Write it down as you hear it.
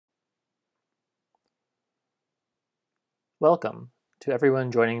Welcome to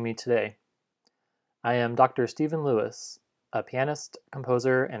everyone joining me today. I am Dr. Stephen Lewis, a pianist,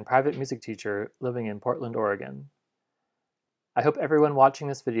 composer, and private music teacher living in Portland, Oregon. I hope everyone watching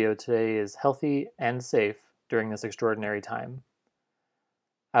this video today is healthy and safe during this extraordinary time.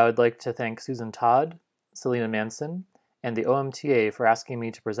 I would like to thank Susan Todd, Selena Manson, and the OMTA for asking me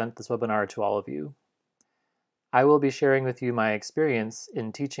to present this webinar to all of you. I will be sharing with you my experience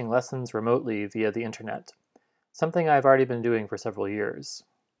in teaching lessons remotely via the internet, something I've already been doing for several years.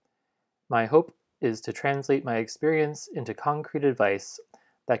 My hope is to translate my experience into concrete advice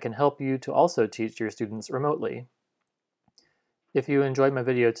that can help you to also teach your students remotely. If you enjoyed my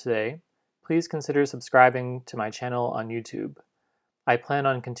video today, please consider subscribing to my channel on YouTube. I plan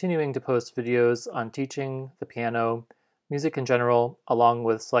on continuing to post videos on teaching the piano, music in general, along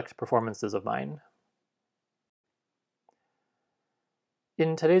with select performances of mine.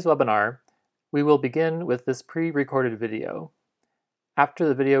 In today's webinar, we will begin with this pre-recorded video. After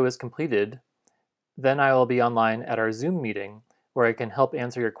the video is completed, then I will be online at our Zoom meeting where I can help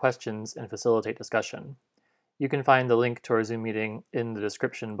answer your questions and facilitate discussion. You can find the link to our Zoom meeting in the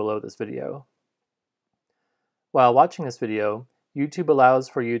description below this video. While watching this video, YouTube allows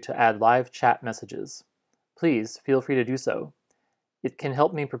for you to add live chat messages. Please feel free to do so. It can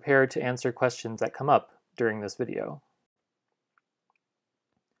help me prepare to answer questions that come up during this video.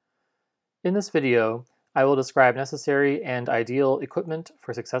 In this video, I will describe necessary and ideal equipment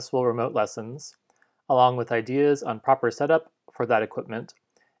for successful remote lessons, along with ideas on proper setup for that equipment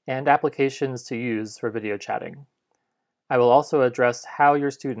and applications to use for video chatting. I will also address how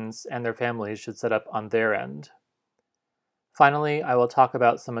your students and their families should set up on their end. Finally, I will talk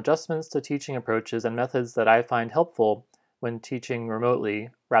about some adjustments to teaching approaches and methods that I find helpful when teaching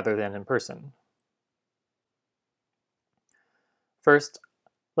remotely rather than in person. First,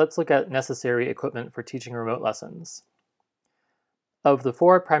 let's look at necessary equipment for teaching remote lessons. Of the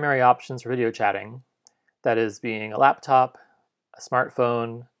 4 primary options for video chatting, that is being a laptop, a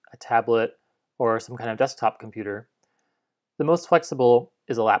smartphone, a tablet, or some kind of desktop computer, the most flexible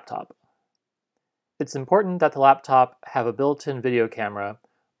is a laptop. It's important that the laptop have a built-in video camera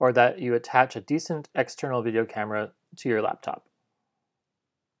or that you attach a decent external video camera to your laptop.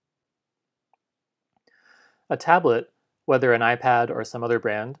 A tablet, whether an iPad or some other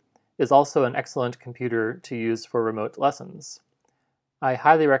brand, is also an excellent computer to use for remote lessons. I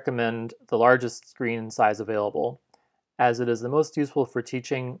highly recommend the largest screen size available, as it is the most useful for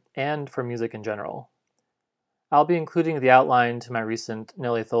teaching and for music in general. I'll be including the outline to my recent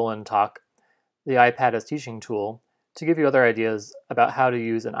Nellie Tholen talk, The iPad as Teaching Tool, to give you other ideas about how to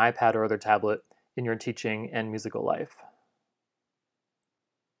use an iPad or other tablet in your teaching and musical life.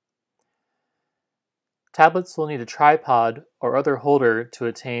 Tablets will need a tripod or other holder to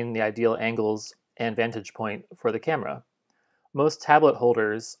attain the ideal angles and vantage point for the camera. Most tablet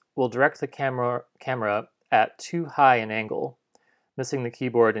holders will direct the camera at too high an angle, missing the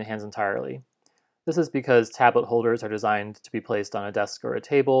keyboard and hands entirely. This is because tablet holders are designed to be placed on a desk or a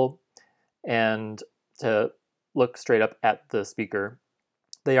table and to look straight up at the speaker.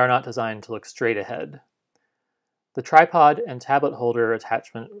 They are not designed to look straight ahead. The tripod and tablet holder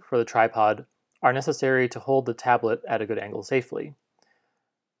attachment for the tripod are necessary to hold the tablet at a good angle safely.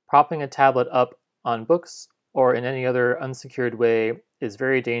 Propping a tablet up on books or in any other unsecured way is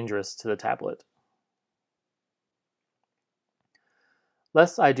very dangerous to the tablet.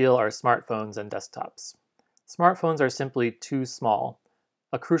 Less ideal are smartphones and desktops. Smartphones are simply too small.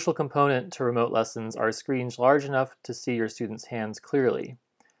 A crucial component to remote lessons are screens large enough to see your students' hands clearly.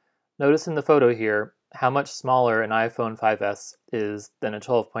 Notice in the photo here how much smaller an iPhone 5S is than a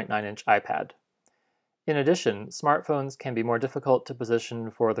 12.9-inch iPad. In addition, smartphones can be more difficult to position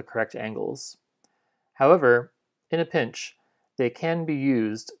for the correct angles. However, in a pinch, they can be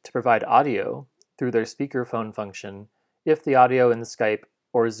used to provide audio through their speakerphone function if the audio in Skype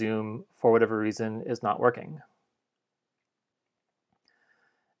or Zoom, for whatever reason, is not working.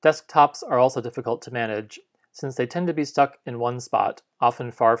 Desktops are also difficult to manage since they tend to be stuck in one spot,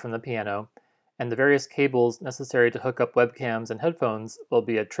 often far from the piano, and the various cables necessary to hook up webcams and headphones will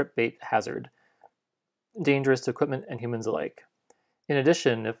be a trip-bait hazard, dangerous to equipment and humans alike. In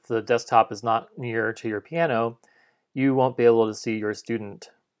addition, if the desktop is not near to your piano, you won't be able to see your student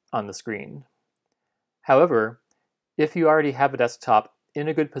on the screen. However, if you already have a desktop in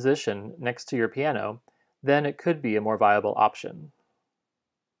a good position next to your piano, then it could be a more viable option.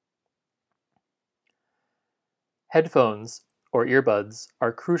 Headphones, or earbuds,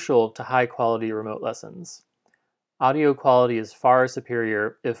 are crucial to high-quality remote lessons. Audio quality is far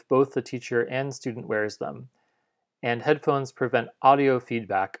superior if both the teacher and student wears them, and headphones prevent audio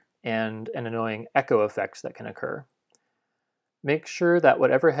feedback and an annoying echo effect that can occur. Make sure that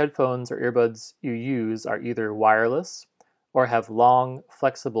whatever headphones or earbuds you use are either wireless or have long,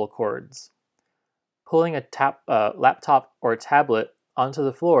 flexible cords. Pulling a laptop or tablet onto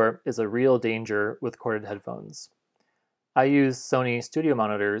the floor is a real danger with corded headphones. I use Sony studio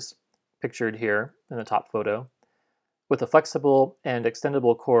monitors, pictured here in the top photo, with a flexible and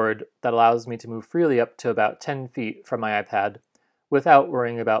extendable cord that allows me to move freely up to about 10 feet from my iPad without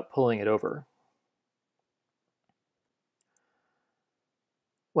worrying about pulling it over.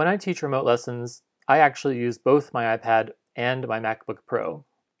 When I teach remote lessons, I actually use both my iPad and my MacBook Pro.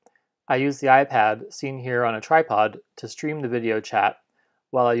 I use the iPad, seen here on a tripod, to stream the video chat,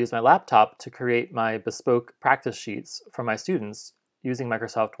 while I use my laptop to create my bespoke practice sheets for my students using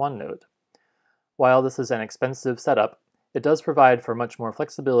Microsoft OneNote. While this is an expensive setup, it does provide for much more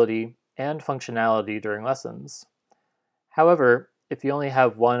flexibility and functionality during lessons. However, if you only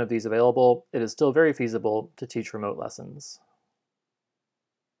have one of these available, it is still very feasible to teach remote lessons.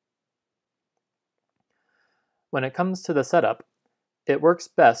 When it comes to the setup, it works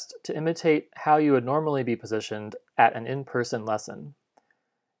best to imitate how you would normally be positioned at an in-person lesson.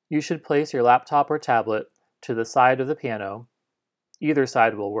 You should place your laptop or tablet to the side of the piano, either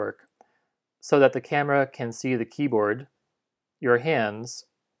side will work, so that the camera can see the keyboard, your hands,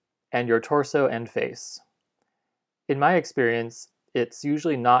 and your torso and face. In my experience, it's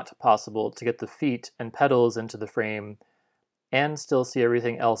usually not possible to get the feet and pedals into the frame and still see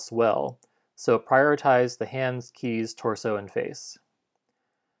everything else well, so prioritize the hands, keys, torso, and face.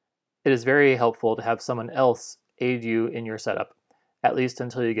 It is very helpful to have someone else aid you in your setup, at least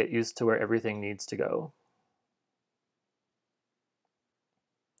until you get used to where everything needs to go.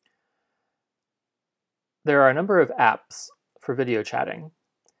 There are a number of apps for video chatting.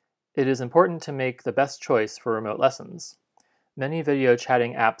 It is important to make the best choice for remote lessons. Many video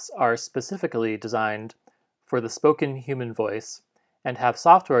chatting apps are specifically designed for the spoken human voice and have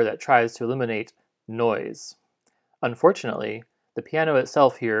software that tries to eliminate noise. Unfortunately, the piano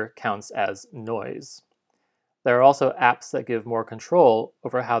itself here counts as noise. There are also apps that give more control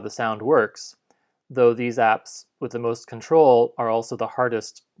over how the sound works, though these apps with the most control are also the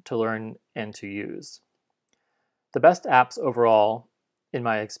hardest to learn and to use. The best apps overall, in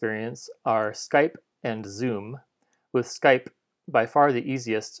my experience, are Skype and Zoom, with Skype by far the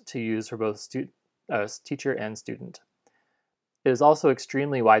easiest to use for both teacher and student. It is also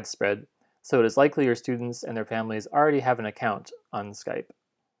extremely widespread, so it is likely your students and their families already have an account on Skype.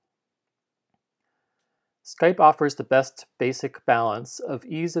 Skype offers the best basic balance of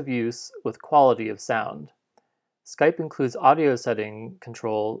ease of use with quality of sound. Skype includes audio setting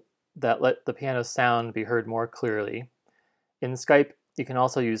control that let the piano sound be heard more clearly. In Skype, you can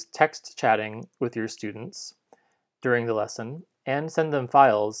also use text chatting with your students during the lesson and send them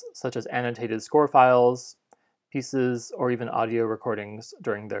files such as annotated score files, pieces, or even audio recordings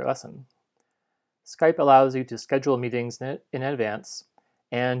during their lesson. Skype allows you to schedule meetings in advance,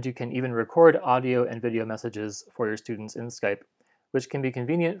 and you can even record audio and video messages for your students in Skype, which can be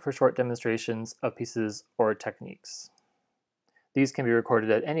convenient for short demonstrations of pieces or techniques. These can be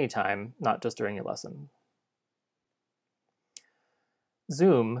recorded at any time, not just during a lesson.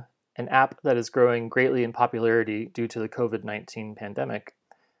 Zoom, an app that is growing greatly in popularity due to the COVID-19 pandemic,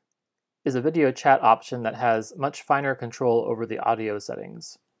 is a video chat option that has much finer control over the audio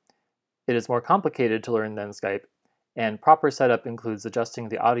settings. It is more complicated to learn than Skype, and proper setup includes adjusting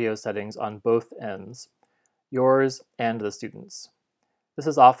the audio settings on both ends, yours and the students.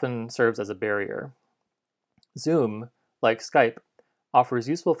 This often serves as a barrier. Zoom, like Skype, offers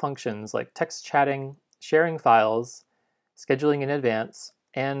useful functions like text chatting, sharing files, scheduling in advance,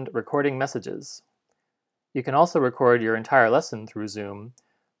 and recording messages. You can also record your entire lesson through Zoom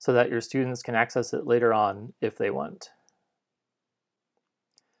so that your students can access it later on if they want.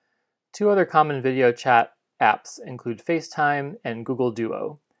 Two other common video chat apps include FaceTime and Google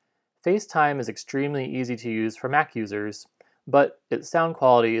Duo. FaceTime is extremely easy to use for Mac users, but its sound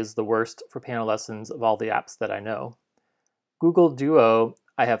quality is the worst for piano lessons of all the apps that I know. Google Duo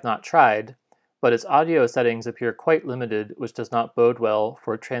I have not tried, but its audio settings appear quite limited, which does not bode well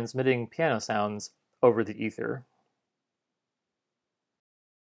for transmitting piano sounds over the ether.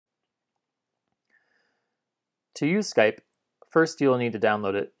 To use Skype, first you will need to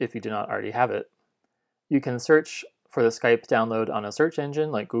download it if you do not already have it. You can search for the Skype download on a search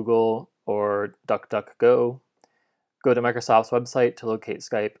engine like Google or DuckDuckGo, go to Microsoft's website to locate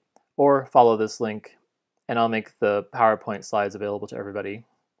Skype, or follow this link, and I'll make the PowerPoint slides available to everybody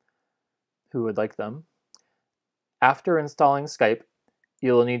who would like them. After installing Skype,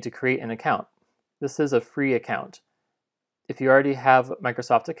 you'll need to create an account. This is a free account. If you already have a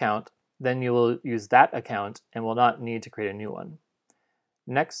Microsoft account, Then you will use that account and will not need to create a new one.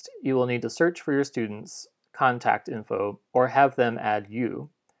 Next, you will need to search for your students' contact info or have them add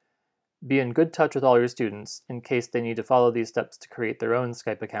you. Be in good touch with all your students in case they need to follow these steps to create their own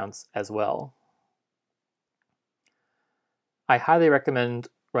Skype accounts as well. I highly recommend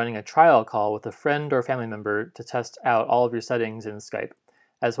running a trial call with a friend or family member to test out all of your settings in Skype,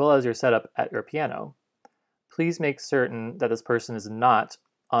 as well as your setup at your piano. Please make certain that this person is not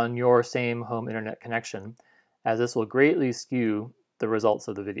on your same home internet connection, as this will greatly skew the results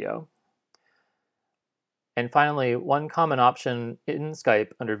of the video. And finally, one common option in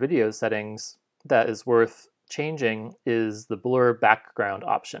Skype under video settings that is worth changing is the blur background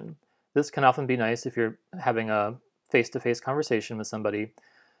option. This can often be nice if you're having a face-to-face conversation with somebody.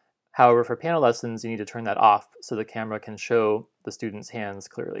 However, for piano lessons, you need to turn that off so the camera can show the student's hands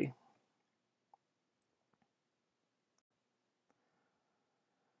clearly.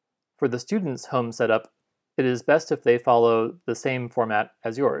 For the student's home setup, it is best if they follow the same format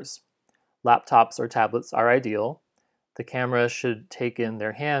as yours. Laptops or tablets are ideal. The camera should take in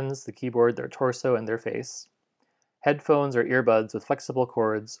their hands, the keyboard, their torso, and their face. Headphones or earbuds with flexible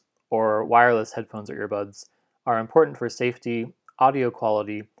cords, or wireless headphones or earbuds, are important for safety, audio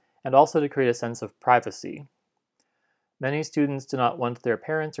quality, and also to create a sense of privacy. Many students do not want their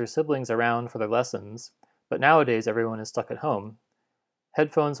parents or siblings around for their lessons, but nowadays everyone is stuck at home.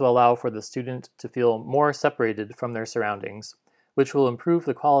 Headphones will allow for the student to feel more separated from their surroundings, which will improve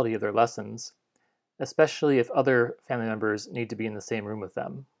the quality of their lessons, especially if other family members need to be in the same room with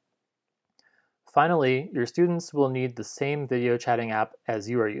them. Finally, your students will need the same video chatting app as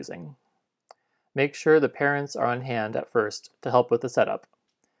you are using. Make sure the parents are on hand at first to help with the setup.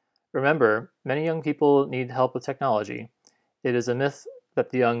 Remember, many young people need help with technology. It is a myth that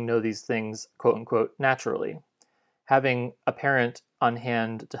the young know these things, quote-unquote, naturally. Having a parent on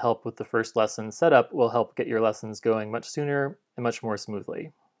hand to help with the first lesson setup will help get your lessons going much sooner and much more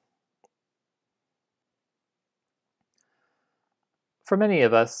smoothly. For many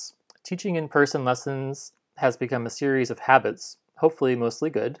of us, teaching in-person lessons has become a series of habits, hopefully mostly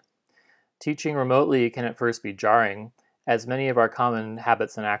good. Teaching remotely can at first be jarring, as many of our common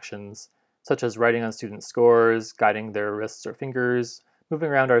habits and actions, such as writing on student scores, guiding their wrists or fingers, moving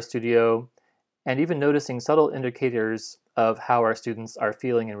around our studio, and even noticing subtle indicators of how our students are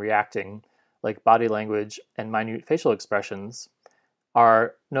feeling and reacting, like body language and minute facial expressions,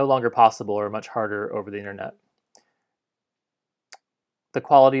 are no longer possible or much harder over the internet. The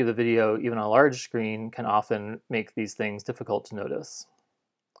quality of the video, even on a large screen, can often make these things difficult to notice.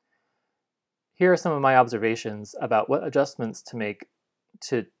 Here are some of my observations about what adjustments to make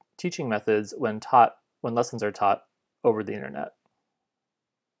to teaching methods when lessons are taught over the internet.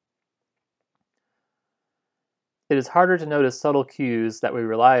 It is harder to notice subtle cues that we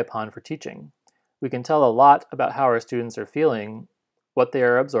rely upon for teaching. We can tell a lot about how our students are feeling, what they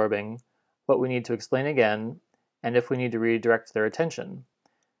are absorbing, what we need to explain again, and if we need to redirect their attention,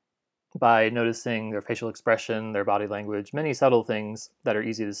 by noticing their facial expression, their body language, many subtle things that are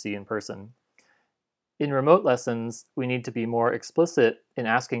easy to see in person. In remote lessons, we need to be more explicit in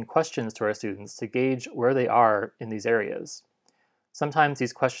asking questions to our students to gauge where they are in these areas. Sometimes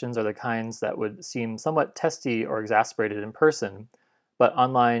these questions are the kinds that would seem somewhat testy or exasperated in person, but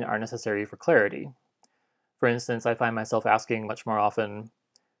online are necessary for clarity. For instance, I find myself asking much more often,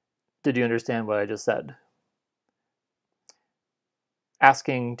 "Did you understand what I just said?"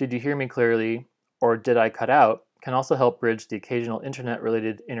 Asking, "Did you hear me clearly?" or "Did I cut out?" can also help bridge the occasional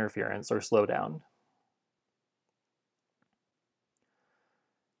internet-related interference or slowdown.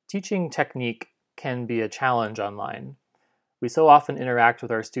 Teaching technique can be a challenge online. We so often interact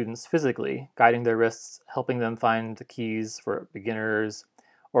with our students physically, guiding their wrists, helping them find the keys for beginners,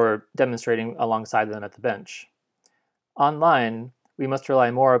 or demonstrating alongside them at the bench. Online, we must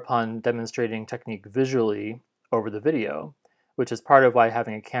rely more upon demonstrating technique visually over the video, which is part of why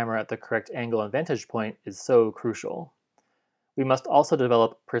having a camera at the correct angle and vantage point is so crucial. We must also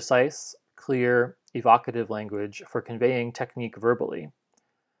develop precise, clear, evocative language for conveying technique verbally.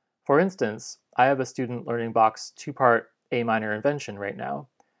 For instance, I have a student learning Bach's two-part A minor invention right now.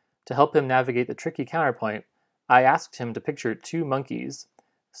 To help him navigate the tricky counterpoint, I asked him to picture two monkeys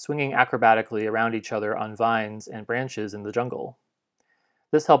swinging acrobatically around each other on vines and branches in the jungle.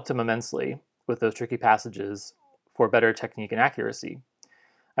 This helped him immensely with those tricky passages for better technique and accuracy.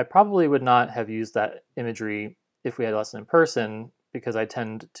 I probably would not have used that imagery if we had a lesson in person, because I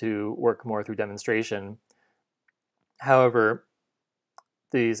tend to work more through demonstration. However,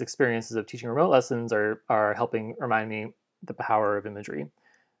 these experiences of teaching remote lessons are helping remind me the power of imagery.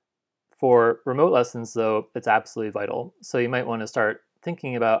 For remote lessons, though, it's absolutely vital. So you might want to start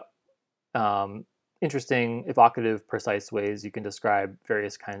thinking about interesting, evocative, precise ways you can describe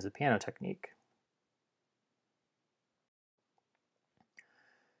various kinds of piano technique.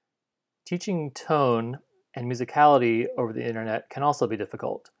 Teaching tone and musicality over the internet can also be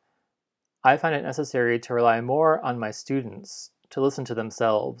difficult. I find it necessary to rely more on my students to listen to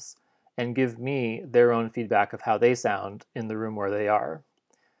themselves and give me their own feedback of how they sound in the room where they are.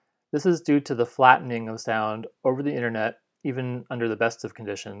 This is due to the flattening of sound over the internet, even under the best of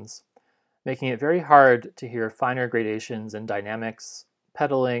conditions, making it very hard to hear finer gradations in dynamics,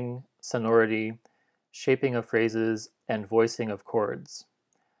 pedaling, sonority, shaping of phrases, and voicing of chords.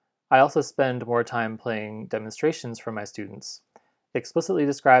 I also spend more time playing demonstrations for my students, explicitly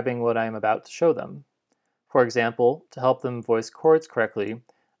describing what I am about to show them. For example, to help them voice chords correctly,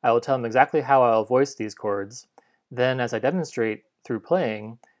 I will tell them exactly how I will voice these chords. Then, as I demonstrate through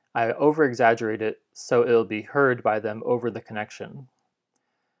playing, I over-exaggerate it so it will be heard by them over the connection.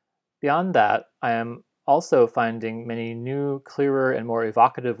 Beyond that, I am also finding many new, clearer, and more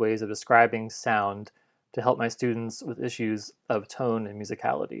evocative ways of describing sound to help my students with issues of tone and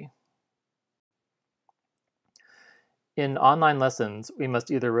musicality. In online lessons, we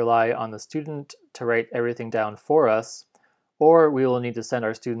must either rely on the student to write everything down for us, or we will need to send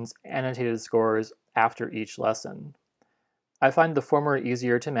our students annotated scores after each lesson. I find the former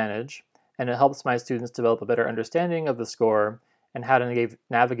easier to manage, and it helps my students develop a better understanding of the score and how to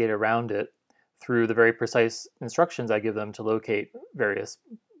navigate around it through the very precise instructions I give them to locate various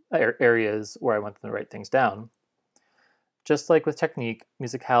areas where I want them to write things down. Just like with technique,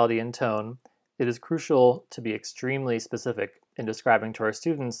 musicality, and tone, it is crucial to be extremely specific in describing to our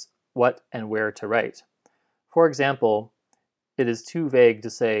students what and where to write. For example, it is too vague to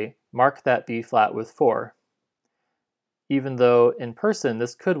say, mark that B flat with 4. Even though in person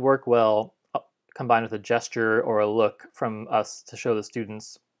this could work well combined with a gesture or a look from us to show the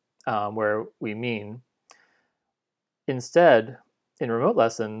students where we mean. Instead, in remote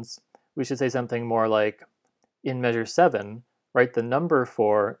lessons, we should say something more like, in measure 7, write the number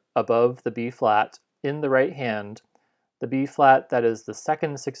 4 above the B flat in the right hand, the B flat that is the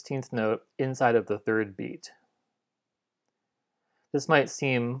second 16th note inside of the third beat. This might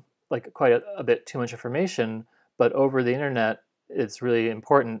seem like quite a bit too much information, but over the internet, it's really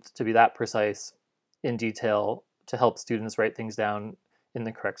important to be that precise in detail to help students write things down in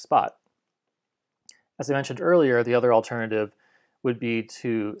the correct spot. As I mentioned earlier, the other alternative would be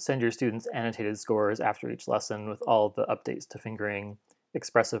to send your students annotated scores after each lesson with all the updates to fingering,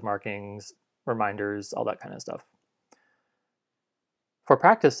 expressive markings, reminders, all that kind of stuff. For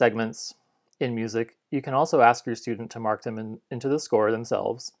practice segments in music, you can also ask your student to mark them into the score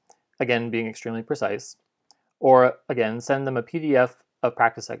themselves, again being extremely precise, or again send them a PDF of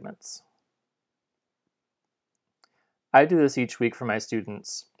practice segments. I do this each week for my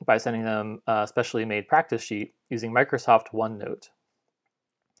students by sending them a specially made practice sheet using Microsoft OneNote.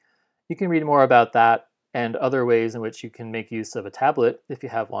 You can read more about that and other ways in which you can make use of a tablet, if you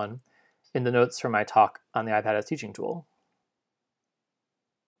have one, in the notes from my talk on the iPad as teaching tool.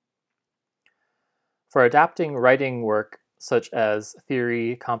 For adapting writing work such as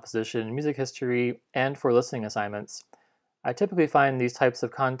theory, composition, music history, and for listening assignments, I typically find these types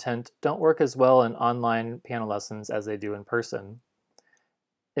of content don't work as well in online piano lessons as they do in person.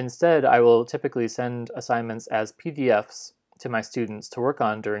 Instead, I will typically send assignments as PDFs to my students to work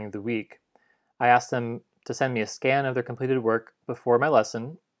on during the week. I ask them to send me a scan of their completed work before my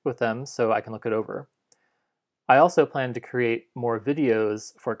lesson with them so I can look it over. I also plan to create more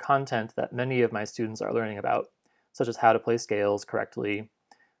videos for content that many of my students are learning about, such as how to play scales correctly,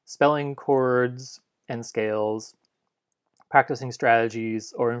 spelling chords and scales, practicing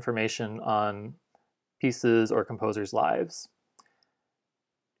strategies, or information on pieces or composers' lives.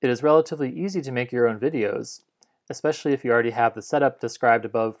 It is relatively easy to make your own videos, especially if you already have the setup described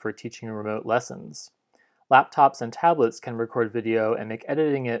above for teaching remote lessons. Laptops and tablets can record video and make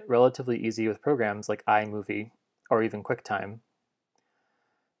editing it relatively easy with programs like iMovie or even QuickTime.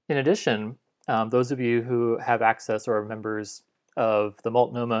 In addition, those of you who have access or are members of the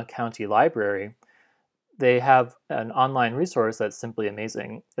Multnomah County Library, they have an online resource that's simply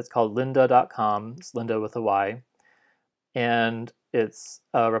amazing. It's called lynda.com, it's Lynda with a Y, and it's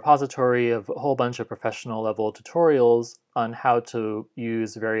a repository of a whole bunch of professional level tutorials on how to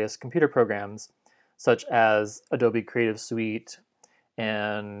use various computer programs, such as Adobe Creative Suite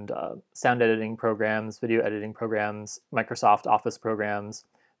and sound editing programs, video editing programs, Microsoft Office programs,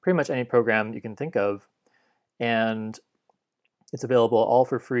 pretty much any program you can think of. And it's available all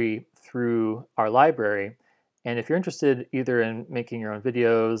for free through our library. And if you're interested either in making your own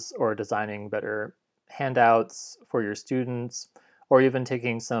videos or designing better handouts for your students, or even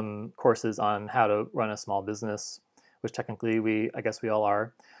taking some courses on how to run a small business, which technically I guess we all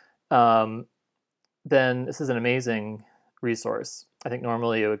are, then this is an amazing resource. I think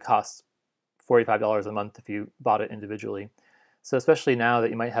normally it would cost $45 a month if you bought it individually. So especially now that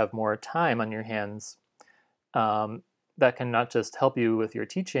you might have more time on your hands, that can not just help you with your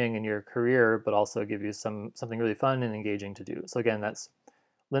teaching and your career, but also give you something really fun and engaging to do. So again, that's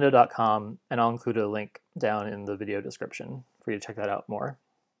lindo.com, and I'll include a link down in the video description for you to check that out more.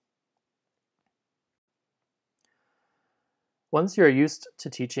 Once you're used to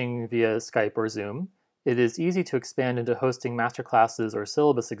teaching via Skype or Zoom, it is easy to expand into hosting masterclasses or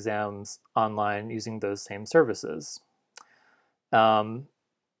syllabus exams online using those same services.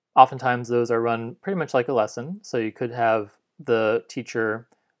 Oftentimes those are run pretty much like a lesson, so you could have the teacher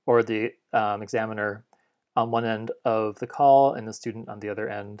or the examiner on one end of the call and the student on the other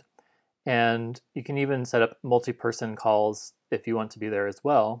end. And you can even set up multi-person calls if you want to be there as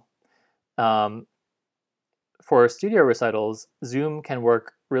well. For studio recitals, Zoom can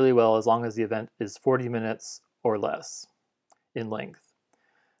work really well as long as the event is 40 minutes or less in length.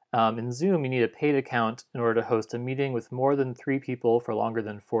 In Zoom, you need a paid account in order to host a meeting with more than 3 people for longer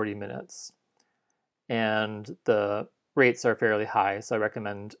than 40 minutes. And the rates are fairly high, so I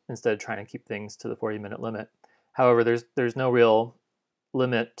recommend instead trying to keep things to the 40-minute limit. However, there's no real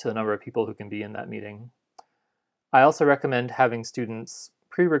limit to the number of people who can be in that meeting. I also recommend having students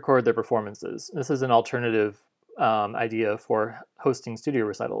pre-record their performances. This is an alternative idea for hosting studio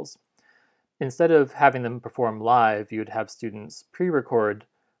recitals. Instead of having them perform live, you'd have students pre-record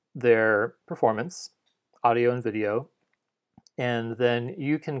their performance, audio and video, and then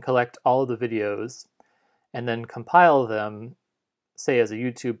you can collect all of the videos and then compile them, say as a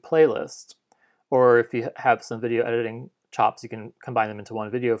YouTube playlist, or if you have some video editing chops, you can combine them into one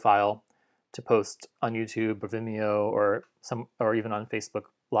video file to post on YouTube or Vimeo or even on Facebook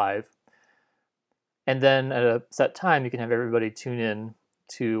Live. And then at a set time, you can have everybody tune in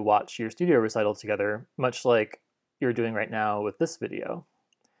to watch your studio recital together, much like you're doing right now with this video.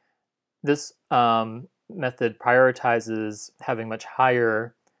 This method prioritizes having much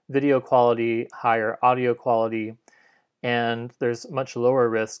higher video quality, higher audio quality, and there's much lower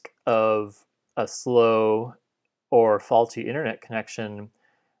risk of a slow or faulty internet connection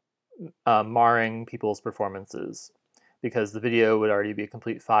marring people's performances, because the video would already be a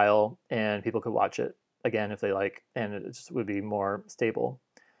complete file and people could watch it again if they like, and it just would be more stable.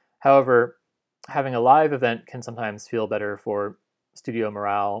 However, having a live event can sometimes feel better for studio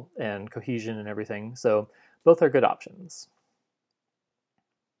morale and cohesion and everything, so both are good options.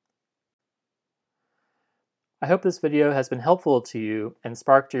 I hope this video has been helpful to you and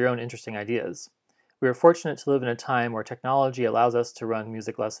sparked your own interesting ideas. We are fortunate to live in a time where technology allows us to run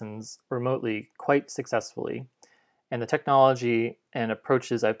music lessons remotely quite successfully, and the technology and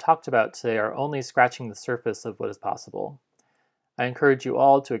approaches I've talked about today are only scratching the surface of what is possible. I encourage you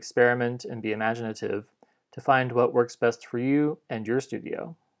all to experiment and be imaginative to find what works best for you and your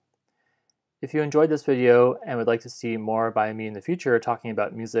studio. If you enjoyed this video and would like to see more by me in the future talking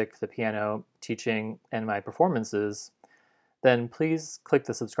about music, the piano, teaching, and my performances, then please click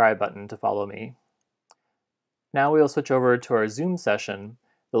the subscribe button to follow me. Now we'll switch over to our Zoom session.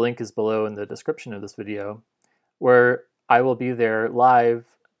 The link is below in the description of this video, where I will be there live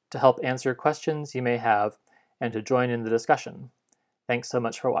to help answer questions you may have and to join in the discussion. Thanks so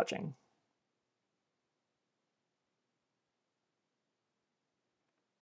much for watching.